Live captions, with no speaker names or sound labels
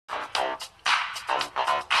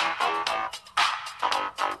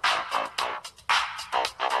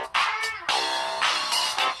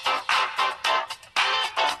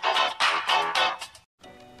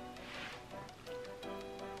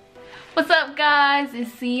guys,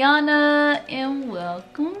 it's Sienna and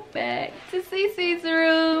welcome back to Cece's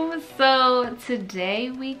room. So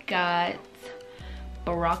today we got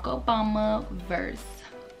Barack Obama versus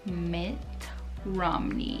Mitt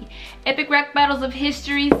Romney, Epic Rap Battles of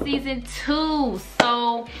History season 2.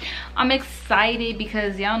 So I'm excited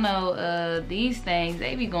because y'all know these things,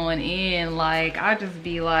 they be going in. Like I just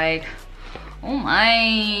be like, oh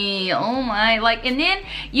my, like, and then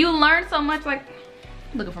you learn so much. Like,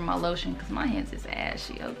 looking for my lotion because my hands is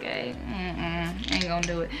ashy. Okay, ain't gonna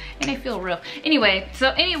do it, and they feel rough anyway.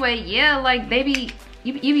 So yeah, like they be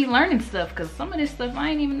you be learning stuff, because some of this stuff I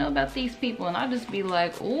ain't even know about these people, and I just be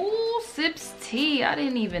like, ooh, sips tea, I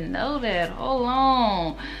didn't even know that. Hold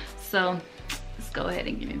on. So let's go ahead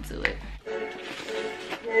and get into it.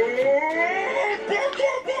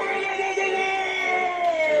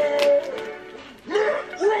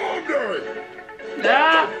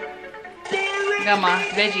 Got my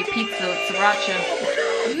veggie pizza with sriracha.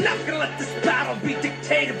 I'm not gonna let this battle be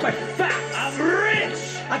dictated by facts. I'm rich!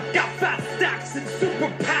 I got fat stacks and super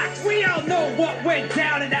PACs. We all know what went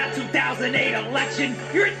down in that 2008 election.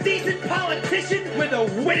 You're a decent politician with a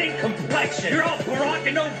winning complexion. You're all Barack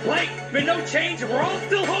and no Blake, but no change. We're all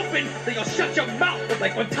still hoping that you'll shut your mouth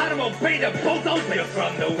like Guantanamo Bay, they're both open. You're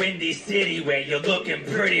from the windy city where you're looking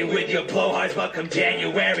pretty with your blowhards, but come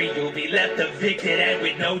January you'll be left evicted and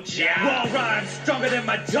with no job. Raw rhymes stronger than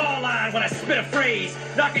my jawline when I spit a phrase,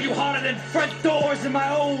 knocking you harder than front doors in my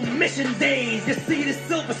old mission days. You see this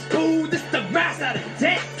silver spoon, this the mass out of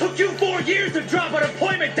debt. Took you 4 years to drop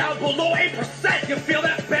unemployment down below 8%. You feel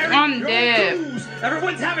that, Barry? I'm dead.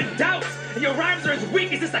 Everyone's having doubts, and your rhymes are as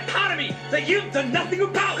weak as this economy that you've done nothing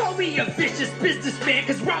about. Call me a vicious businessman,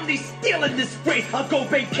 cause Romney's stealing this race. I'll go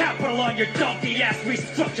bank capital on your donkey ass,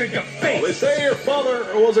 restructure your face. Well, they say your father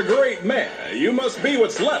was a great man. You must be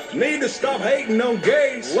what's left. Need to stop hating on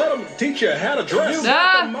gays. Let them teach you how to dress. You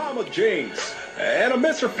got the mama jeans and a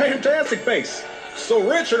Mr. Fantastic face. So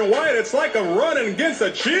rich and white, it's like a running against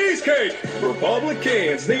a cheesecake.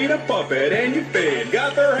 Republicans need a puppet and you fed.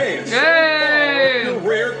 Got their hands so far up your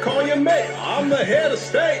rear, call you mate. I'm the head of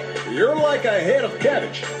state. You're like a head of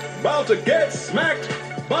cabbage. About to get smacked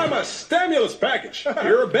by my stimulus package.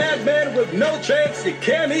 You're a bad man with no chance. You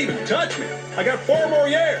can't even touch me. I got 4 more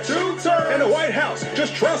years. 2 terms in the White House.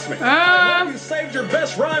 Just trust me. I hope you saved your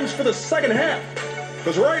best rhymes for the second half.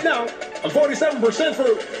 Because right now, I'm 47%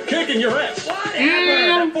 for kicking your ass. Whatever.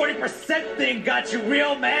 That 40% thing got you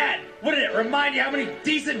real mad. What did it remind you how many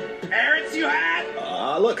decent parents you had?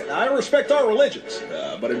 Look, I respect our religions,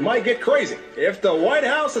 but it might get crazy if the White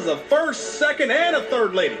House has a first, second, and a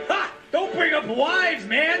third lady. Ha! Don't bring up wives,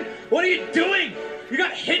 man. What are you doing? You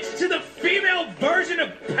got hitched to the female version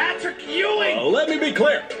of Patrick Ewing. Let me be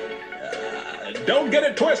clear. Don't get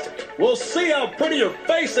it twisted. We'll see how pretty your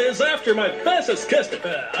face is after my face has kissed it.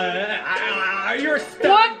 You're stupid.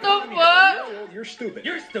 What the fuck? You're stupid.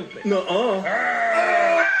 You're stupid. Nuh-uh.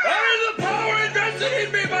 That is the power invested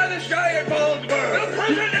in me by the giant bald bird. The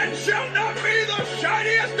president shall not be the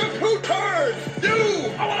shiniest of 2 turds. You,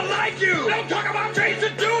 I want to like you. Don't talk about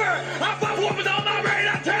Jason Dewar. I'm buff whooping on my brain.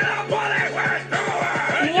 I tell you, bullet, where's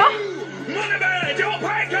Dewar? And you, money man, you're a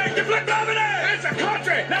pancake, you flip flop it. It's a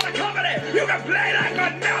country, not a company. You can play like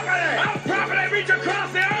a nobody. I'll properly reach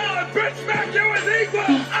across the aisle and bitch smack you as equal.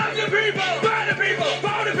 I'm the people, by the people,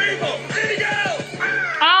 for the people. In you go.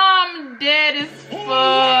 I'm dead as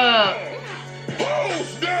fuck.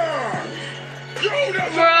 Who's there?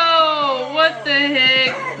 Bro, what the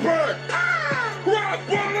heck?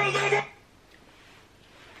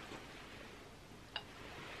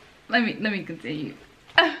 Let me continue.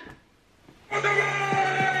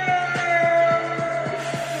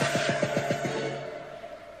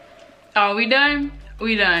 Oh, we done?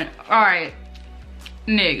 We done. Alright.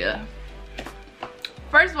 Nigga.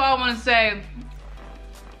 First of all, I want to say,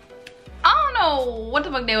 I don't know what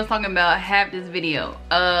the fuck they was talking about half this video.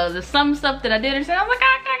 There's some stuff that I did or said, I was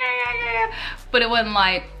like, but it wasn't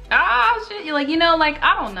like, shit. You're like, you know, like,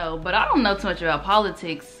 I don't know. But I don't know too much about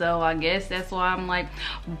politics, so I guess that's why I'm like,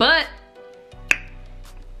 but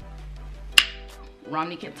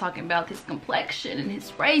Romney kept talking about his complexion and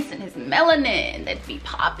his race and his melanin that be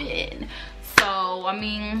popping. So, I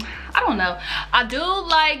mean, I don't know. I do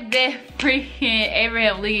like that freaking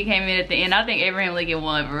Abraham Lincoln came in at the end. I think Abraham Lincoln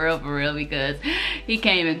won for real, because he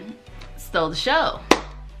came and stole the show.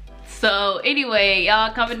 So anyway,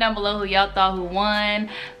 y'all comment down below who y'all thought who won.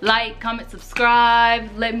 Like, comment, subscribe.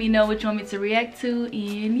 Let me know what you want me to react to,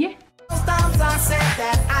 and yeah. I said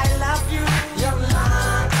that I love you.